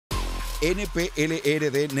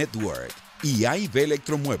NPLRD Network y AYER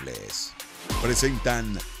Electromuebles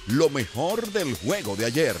presentan lo mejor del juego de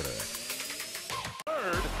ayer.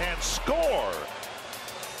 And score.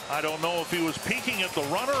 I don't know if he was peeking at the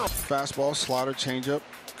runner. Fastball, slider, changeup,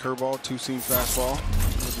 curveball, two-seam fastball.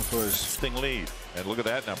 Looking for his Thing lead. And look at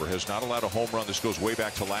that number. Has not allowed a home run. This goes way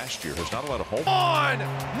back to last year. Has not allowed a home run.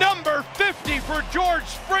 On number 50 for George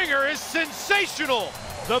Springer is sensational.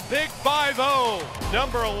 The big 5-0.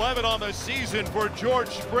 Number 11 on the season for George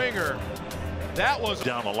Springer. That was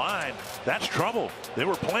Down the line. That's trouble. They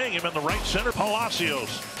were playing him in the right center.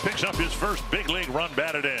 Palacios picks up his first big league run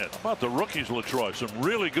batted in. How about the rookies, LaTroy? Some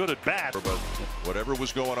really good at bat. But whatever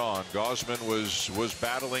was going on, Gausman was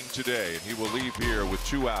battling today, and he will leave here with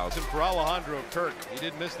 2 outs. and for Alejandro Kirk. He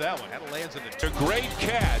didn't miss that one. That lands in the A great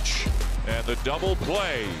catch, and the double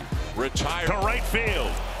play retired To right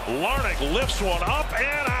field. Larnach lifts one up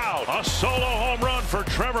and out. A solo home run for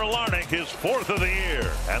Trevor Larnach, his 4th of the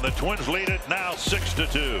year. And the Twins lead it now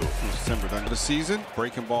 6-2. December end of the season.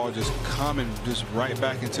 Breaking ball just coming just right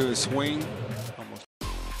back into his swing.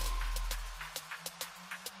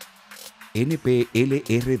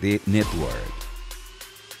 NPLRD Network.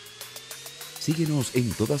 Síguenos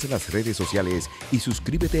en todas las redes sociales y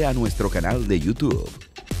suscríbete a nuestro canal de YouTube.